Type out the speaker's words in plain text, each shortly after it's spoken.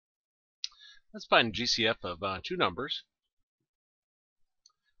Let's find GCF of two numbers.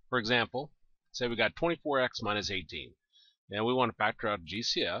 For example, say we got 24x minus 18, and we want to factor out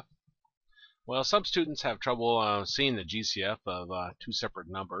GCF. Well, some students have trouble seeing the GCF of two separate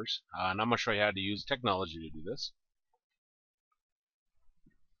numbers, and I'm going to show you how to use technology to do this.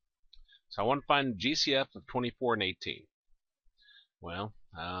 So I want to find GCF of 24 and 18. Well,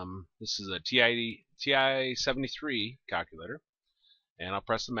 this is a TI-73 calculator, and I'll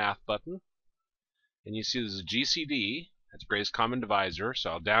press the math button, and you see there's a GCD. That's greatest common divisor,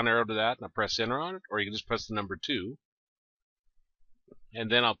 so I'll down arrow to that and I'll press enter on it, or you can just press the number 2. And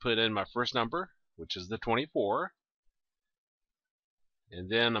then I'll put in my first number, which is the 24. And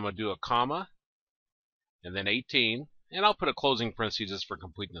then I'm going to do a comma, and then 18. And I'll put a closing parenthesis just for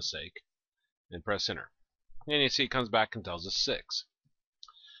completeness sake, and press enter. And you see it comes back and tells us 6.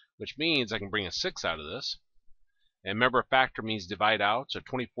 Which means I can bring a 6 out of this. And remember, a factor means divide out, so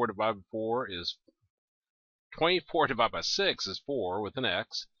 24 divided by 4 is 24 divided by 6 is 4 with an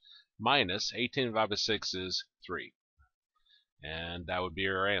x, minus 18 divided by 6 is 3. And that would be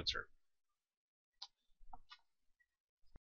our answer.